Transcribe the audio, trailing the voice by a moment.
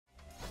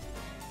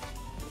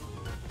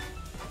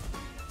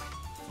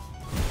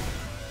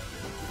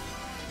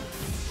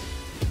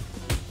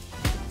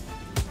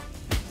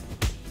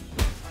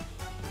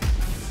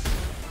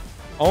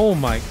Oh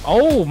my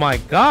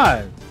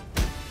god.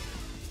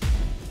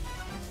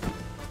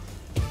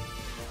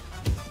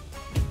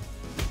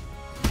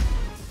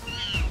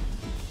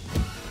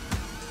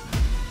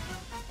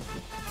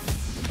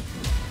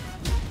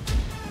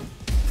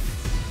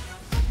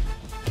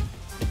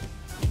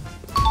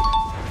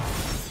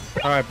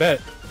 All right,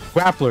 bet.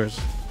 Grapplers.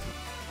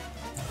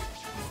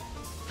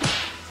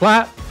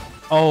 Flat.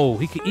 Oh,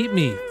 he could eat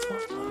me.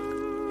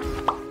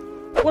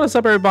 What is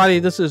up, everybody?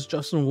 This is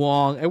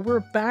JWong, and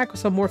we're back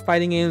with some more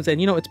fighting games. And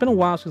you know, it's been a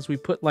while since we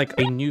put like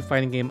a new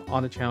fighting game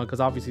on the channel because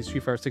obviously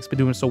Street Fighter 6 been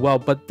doing so well.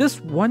 But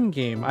this one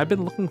game, I've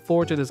been looking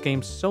forward to this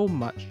game so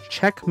much.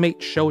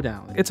 Checkmate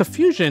Showdown. It's a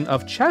fusion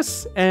of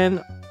chess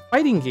and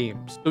fighting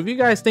games. So if you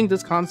guys think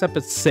this concept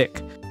is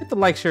sick, hit the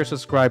like, share,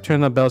 subscribe, turn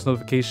on the bell's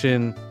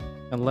notification,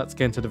 and let's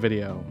get into the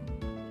video.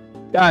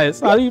 Guys,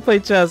 how do you play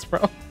chess,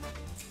 bro?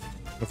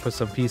 I'll put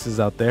some pieces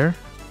out there.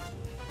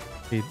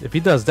 If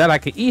he does that, I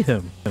could eat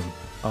him.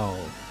 Oh,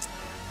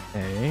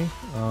 okay.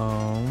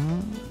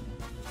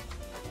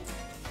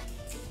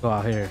 Go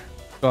out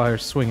here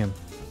swinging.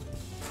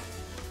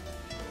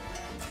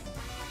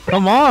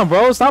 Come on,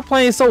 bro, stop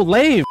playing so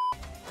lame.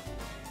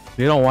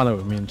 You don't want it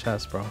with me in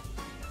chess, bro.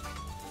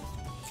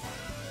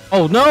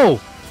 Oh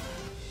no.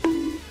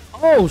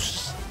 Oh,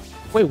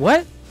 wait,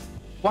 what?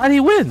 Why did he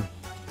win?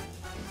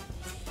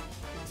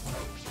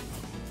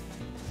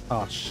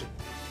 Oh shit.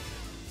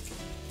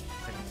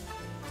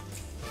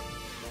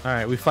 All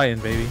right, we fighting,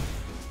 baby.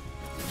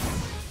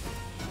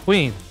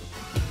 Queen.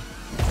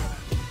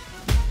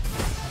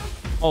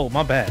 Oh,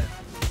 my bad.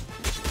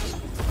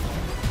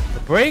 The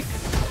break.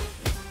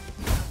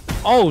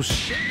 Oh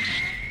shit.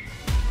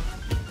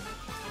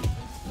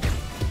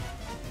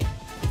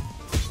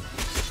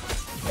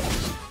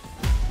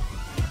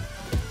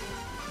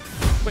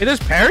 Wait, there's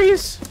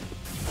parries?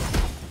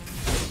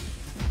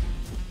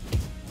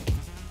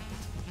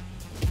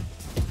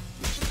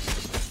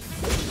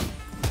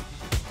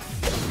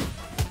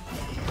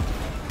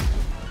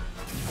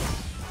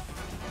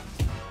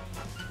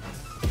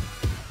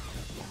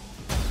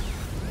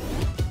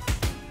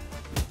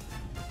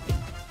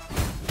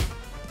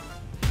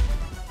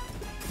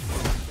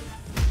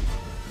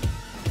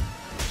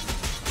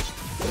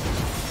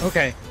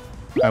 Okay.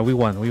 Alright, we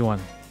won.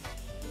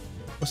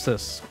 What's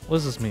this? What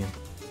does this mean?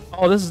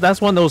 Oh,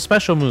 that's one of those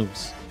special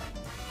moves.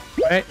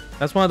 Right?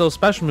 That's one of those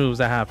special moves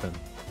that happen.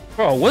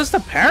 Bro, what's the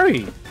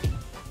parry?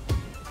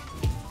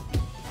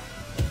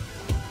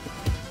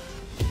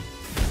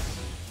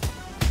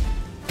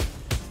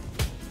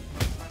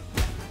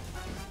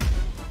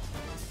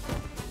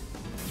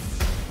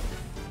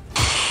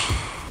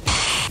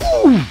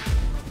 Ooh.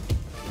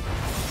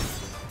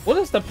 What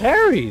is the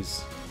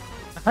parries?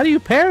 How do you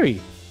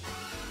parry?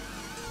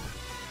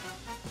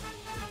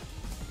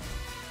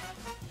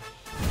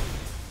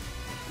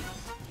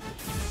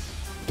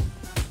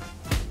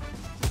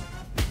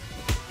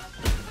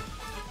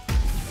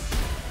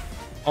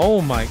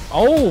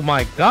 Oh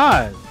my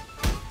god.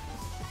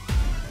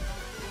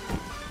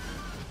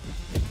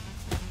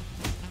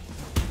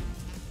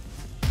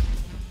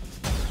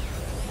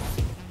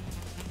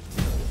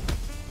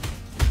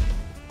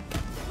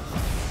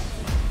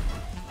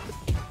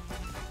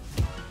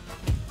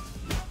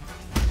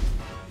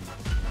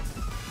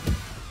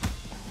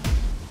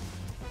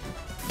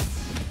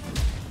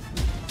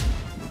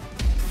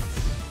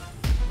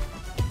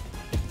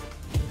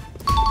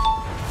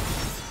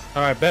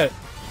 All right, bet.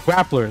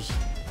 Grapplers.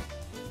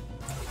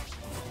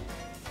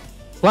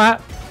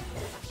 Flat.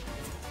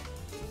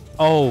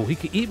 Oh, he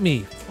could eat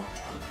me.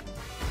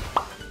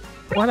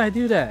 Why'd I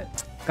do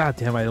that? God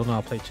damn, I don't know how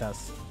to play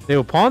chess.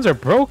 Dude, pawns are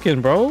broken,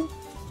 bro.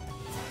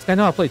 This guy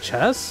know how to play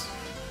chess?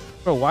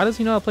 Bro, why does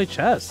he know how to play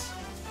chess?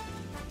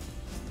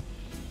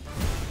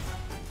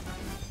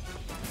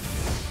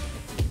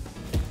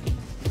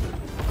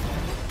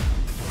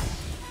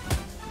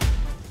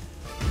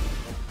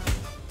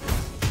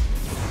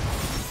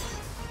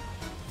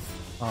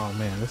 Oh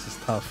man, this is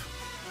tough.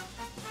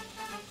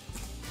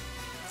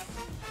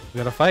 We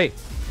gotta fight.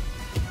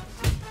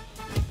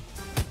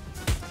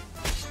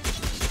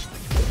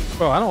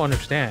 Bro, I don't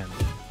understand.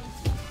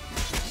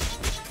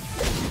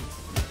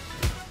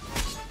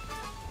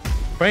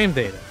 Frame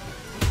data.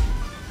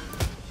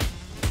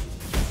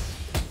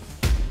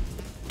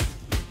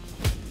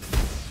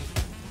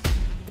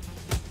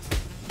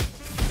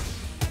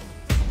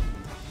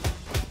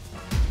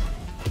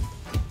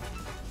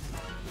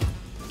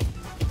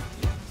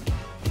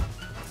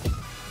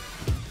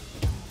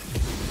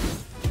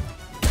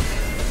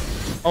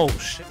 Oh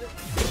shit.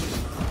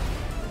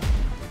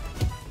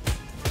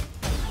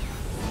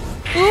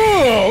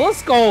 Ooh,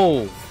 let's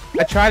go.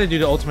 I tried to do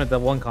the ultimate that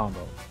one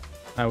combo.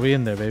 Alright, we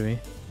in there, baby.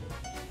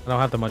 I don't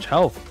have that much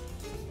health.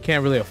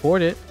 Can't really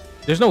afford it.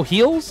 There's no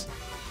heals?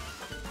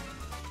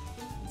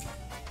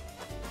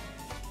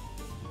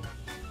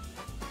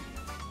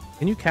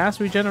 Can you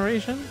cast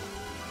regeneration?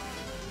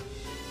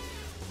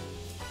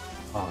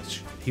 Oh,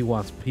 he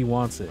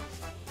wants it.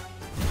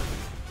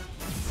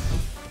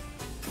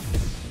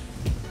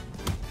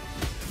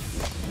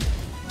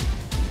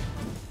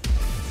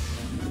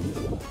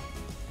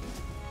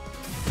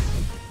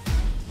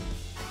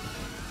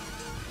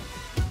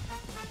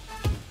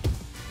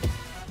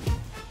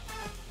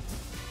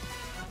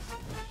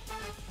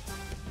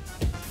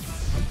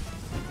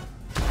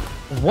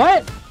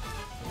 What?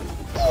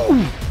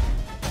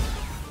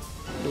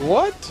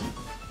 What?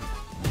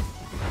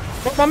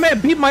 Bro, my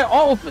man beat my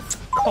ult.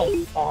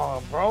 Come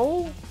on,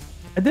 bro.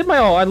 I did my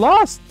ult. I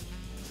lost.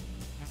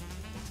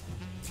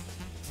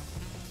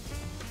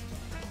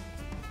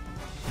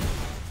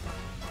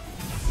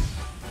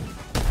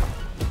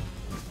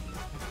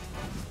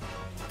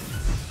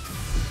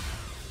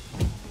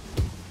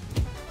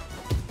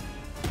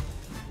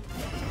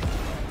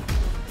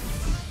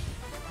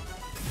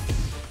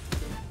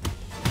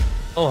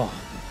 Oh.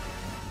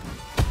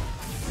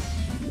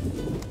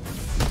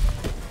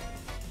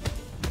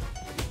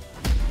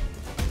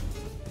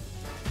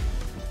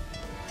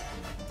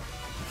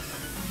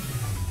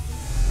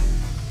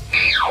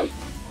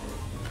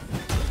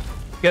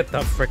 Get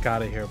the frick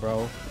out of here,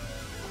 bro.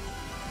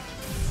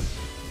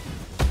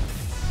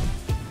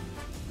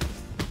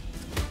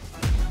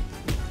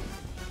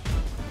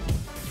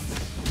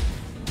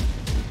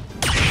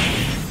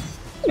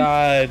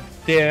 God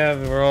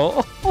damn,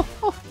 bro.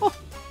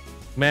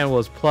 Man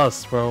was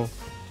plus, bro.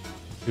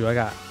 Dude, I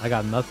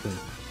got nothing.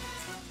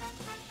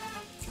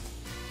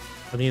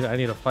 I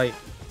need a fight.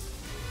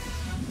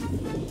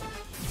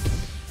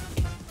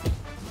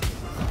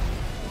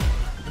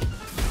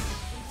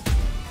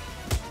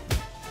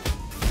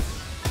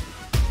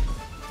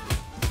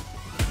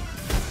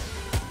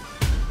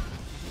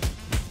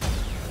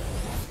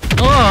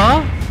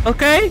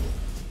 Okay.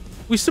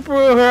 We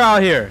superhero her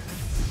out here.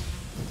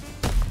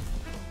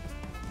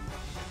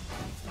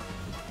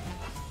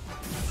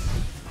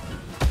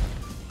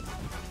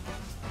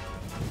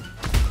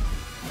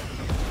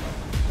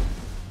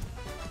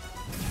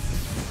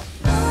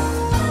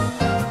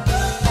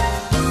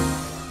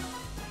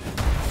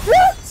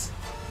 What?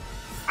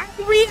 I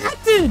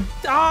reacted.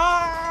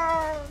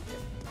 Ah.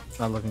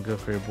 Not looking good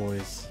for your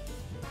boys.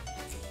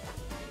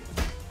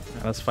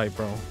 Right, let's fight,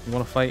 bro. You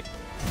want to fight?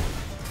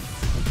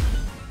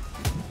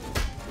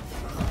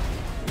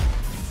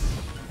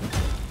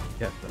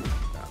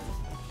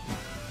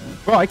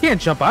 Bro, I can't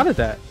jump out of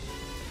that.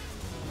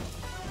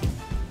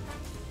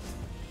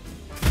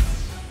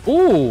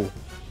 Ooh.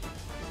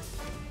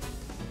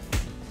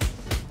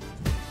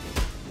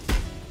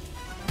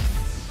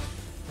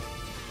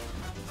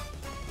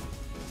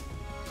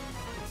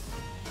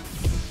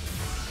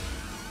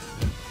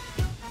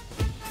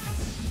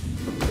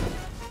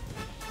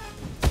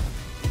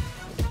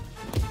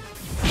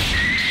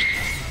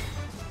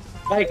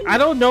 Like, I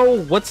don't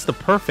know what's the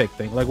perfect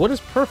thing. Like, what is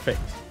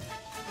perfect?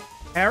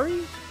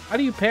 Parry? How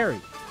do you parry?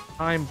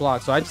 Time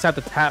block. So I just have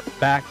to tap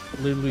back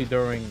literally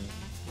during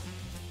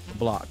the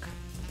block.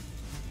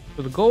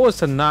 So the goal is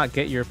to not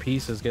get your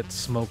pieces get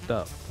smoked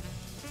up.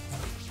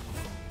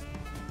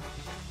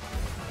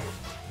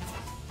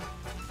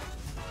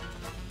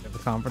 Have a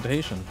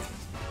confrontation.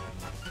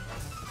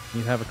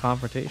 You have a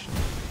confrontation.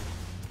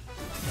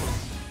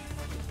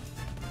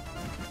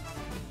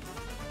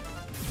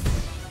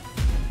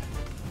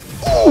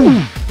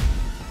 Ooh.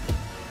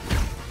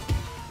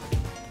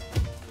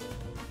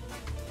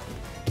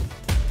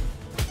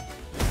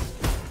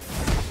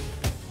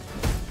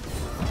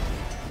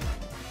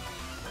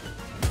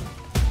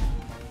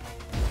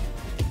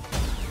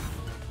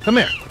 Come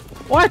here.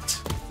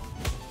 What?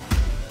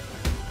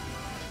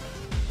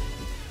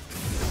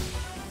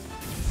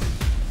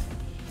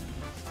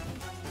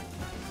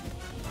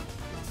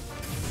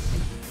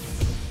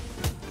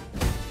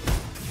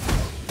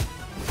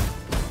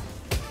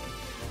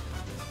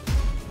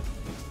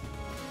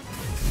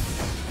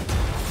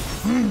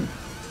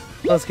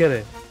 Let's get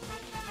it.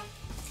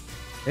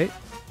 Okay.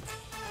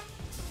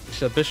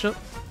 Bishop.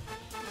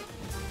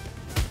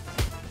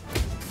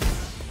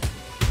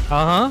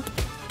 Uh-huh.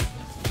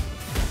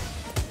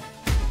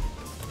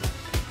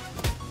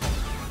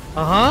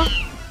 Uh-huh.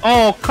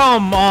 Oh,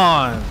 come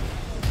on.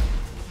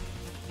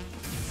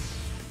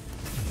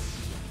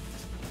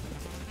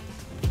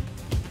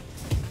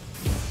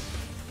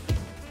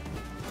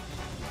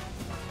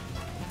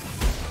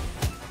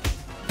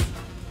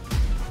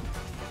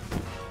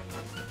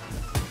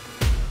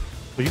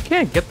 But you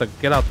can't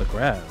get out the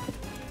grab.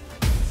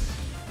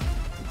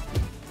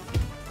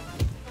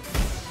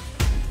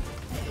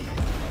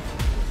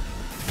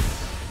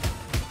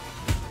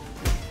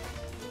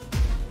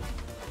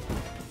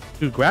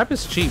 Dude, grab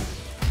is cheap.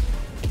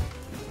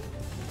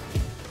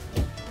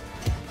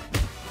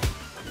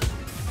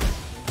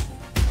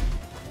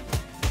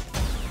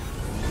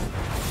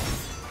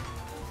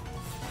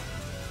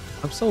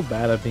 I'm so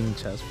bad at being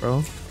chess,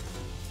 bro.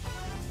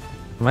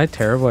 Am I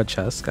terrible at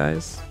chess,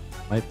 guys?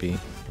 Might be.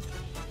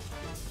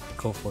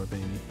 Go for it,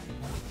 baby.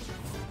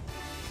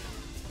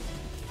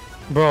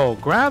 Bro,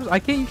 grabs?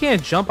 You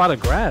can't jump out of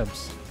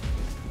grabs.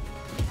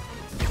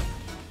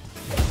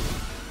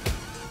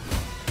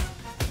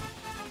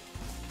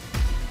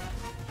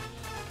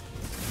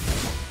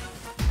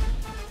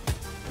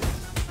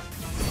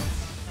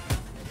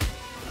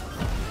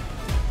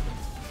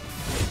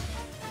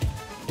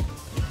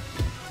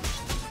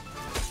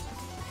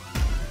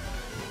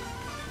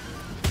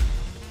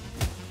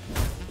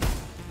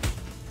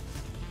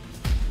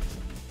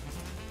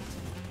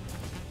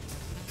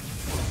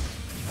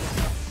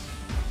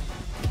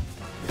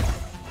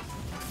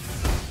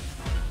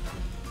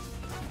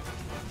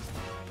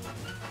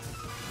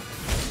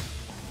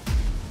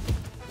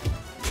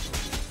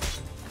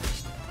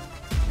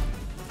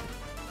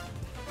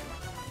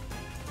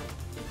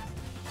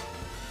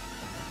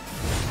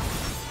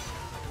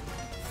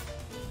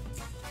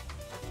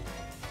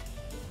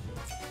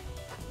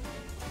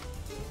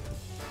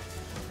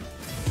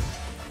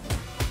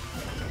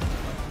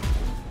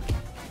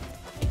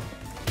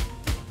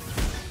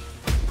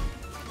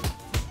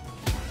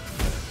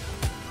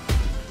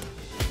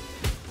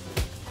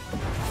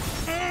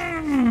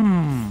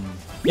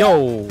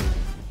 Yo,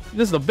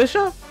 this is the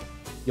bishop?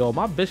 Yo,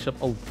 my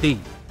bishop OD. You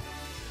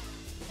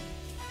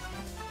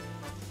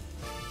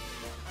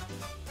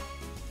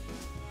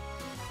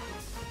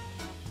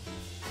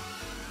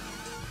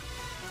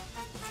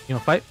know,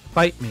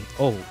 fight me.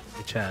 Oh,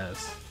 bitch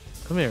ass.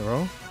 Come here,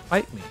 bro.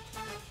 Fight me.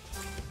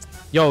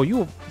 Yo,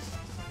 you.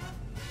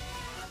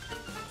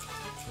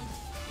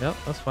 Yep,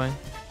 that's fine.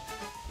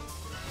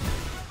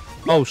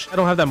 Oh, shit, I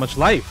don't have that much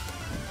life.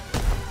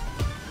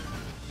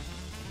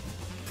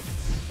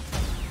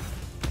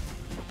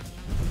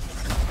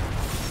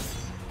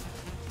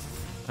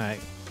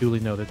 Alright,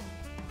 duly noted.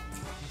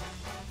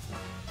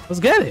 Let's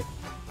get it.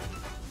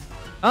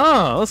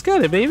 Oh, let's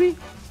get it, baby.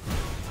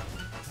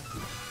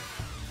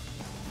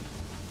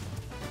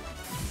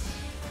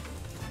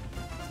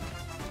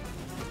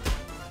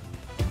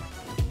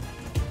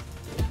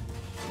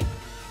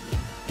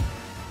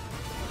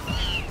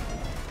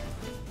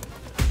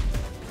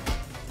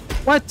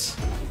 What?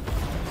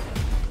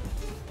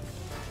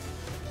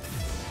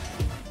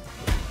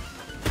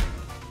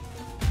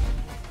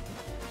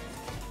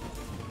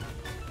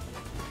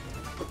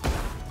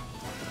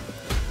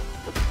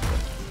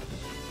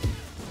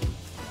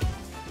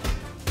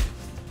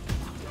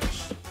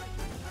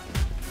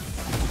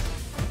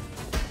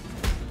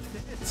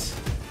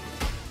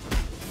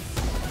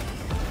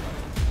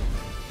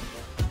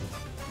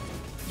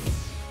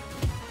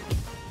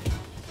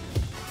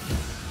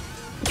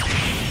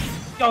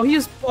 Yo,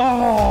 he's.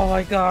 Oh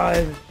my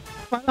god.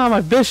 Why not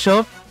my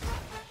bishop?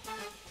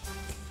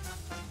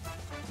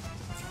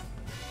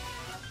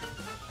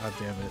 God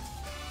damn it.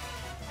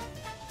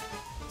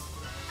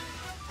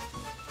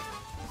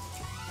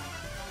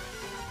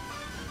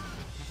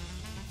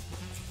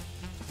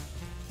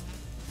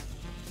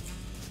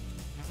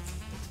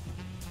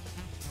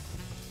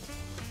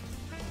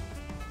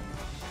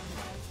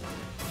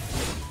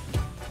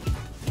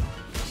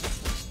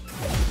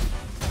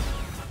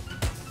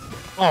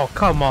 Oh,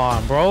 come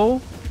on, bro.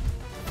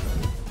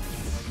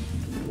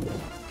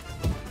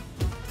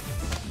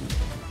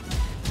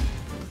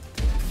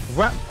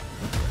 Rap.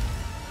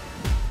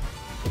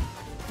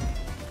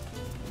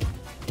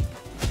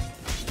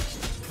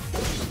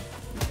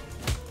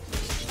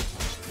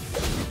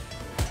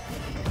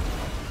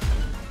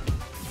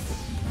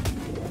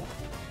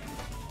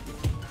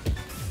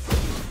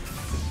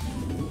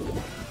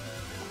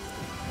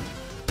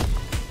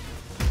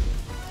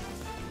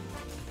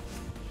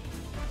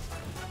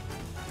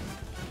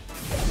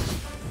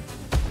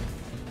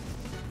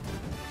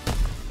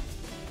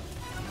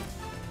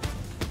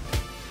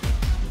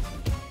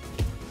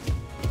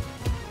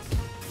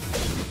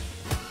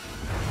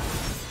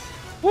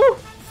 Woo!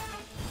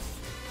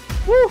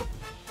 Woo!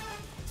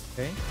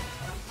 Okay.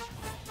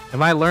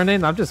 Am I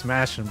learning? I'm just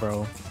mashing,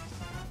 bro.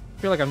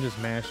 I feel like I'm just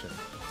mashing.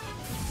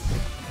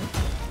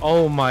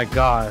 Oh my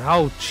god,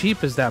 how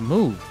cheap is that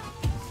move?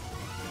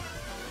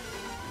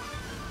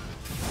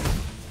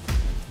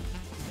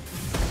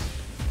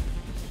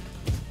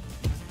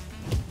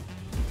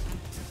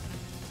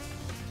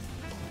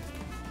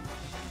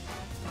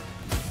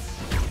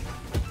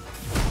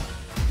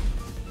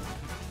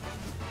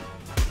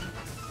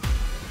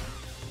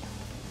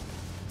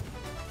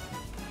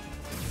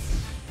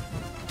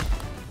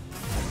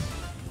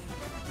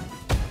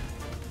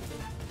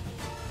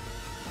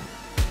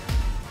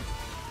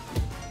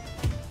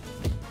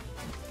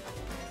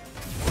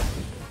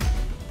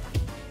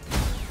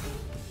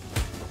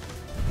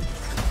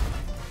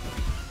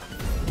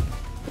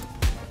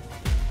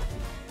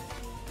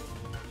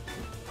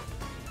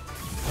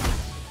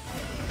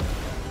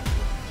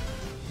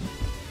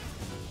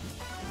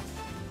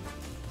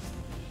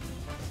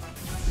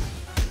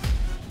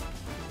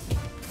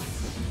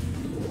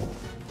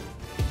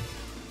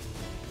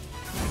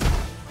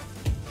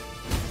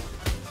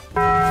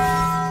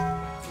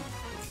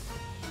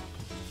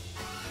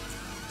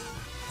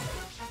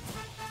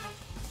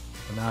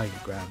 Now you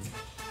grab me.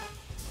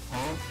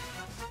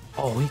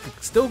 Oh, he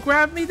could still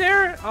grab me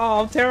there?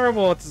 Oh, I'm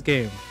terrible at this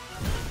game.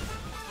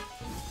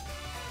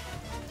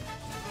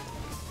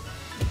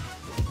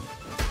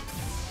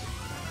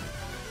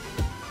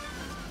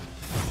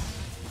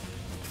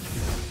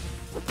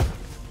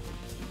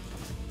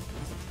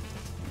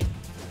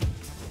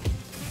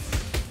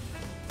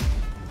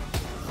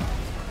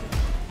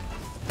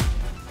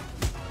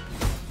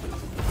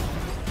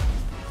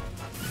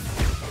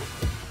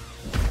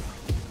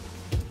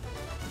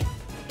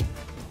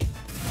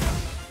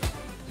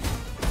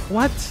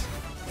 What?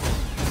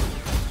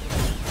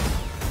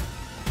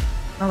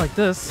 Not like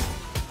this.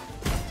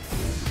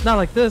 Not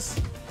like this.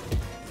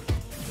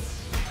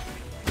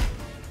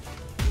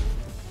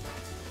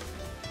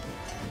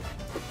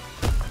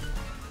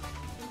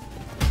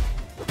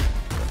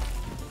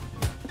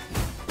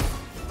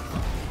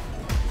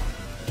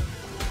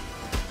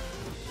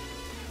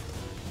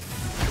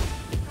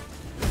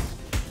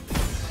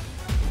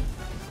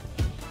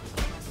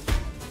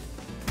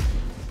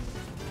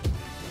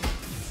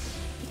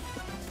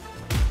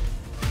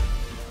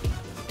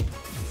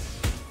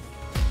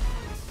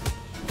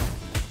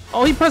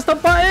 Oh, he pressed the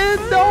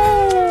button! No!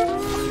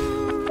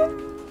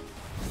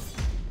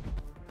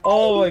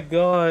 Oh my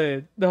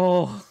god.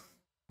 No.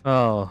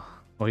 Oh.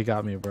 Oh, he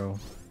got me, bro.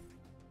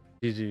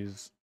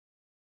 GG's.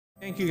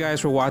 Thank you guys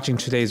for watching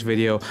today's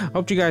video. I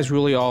hope you guys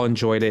really all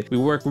enjoyed it. We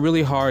work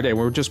really hard and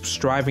we're just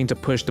striving to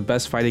push the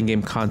best fighting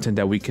game content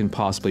that we can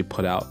possibly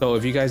put out. So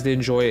if you guys did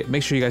enjoy it,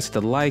 make sure you guys hit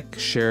the like,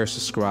 share,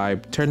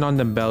 subscribe, turn on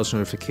the bells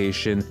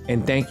notification,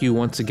 and thank you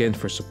once again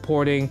for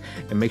supporting,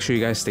 and make sure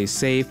you guys stay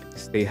safe,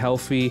 stay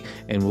healthy,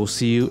 and we'll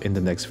see you in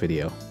the next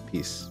video.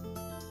 Peace.